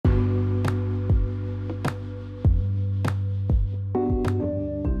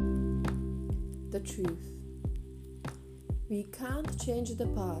truth. We can't change the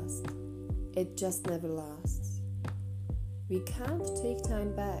past, it just never lasts. We can't take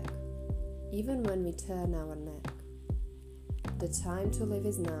time back, even when we turn our neck. The time to live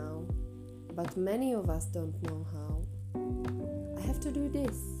is now, but many of us don't know how. I have to do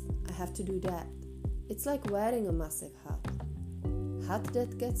this, I have to do that. It's like wearing a massive hat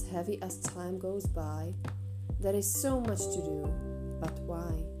that gets heavy as time goes by. There is so much to do, but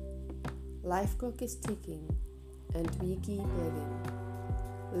why? Life clock is ticking, and we keep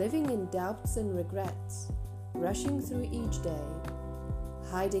living in doubts and regrets, rushing through each day,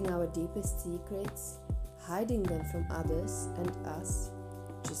 hiding our deepest secrets, hiding them from others and us,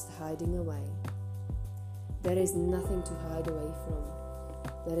 just hiding away. There is nothing to hide away from.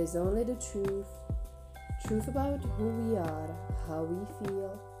 There is only the truth about who we are, how we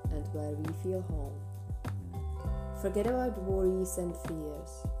feel, and where we feel home. Forget about worries and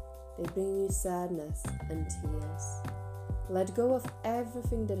fears. They bring you sadness and tears. Let go of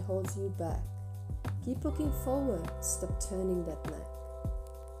everything that holds you back. Keep looking forward, stop turning that neck.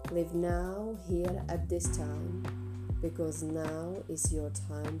 Live now, here at this time, because now is your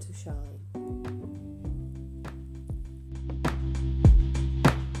time to shine.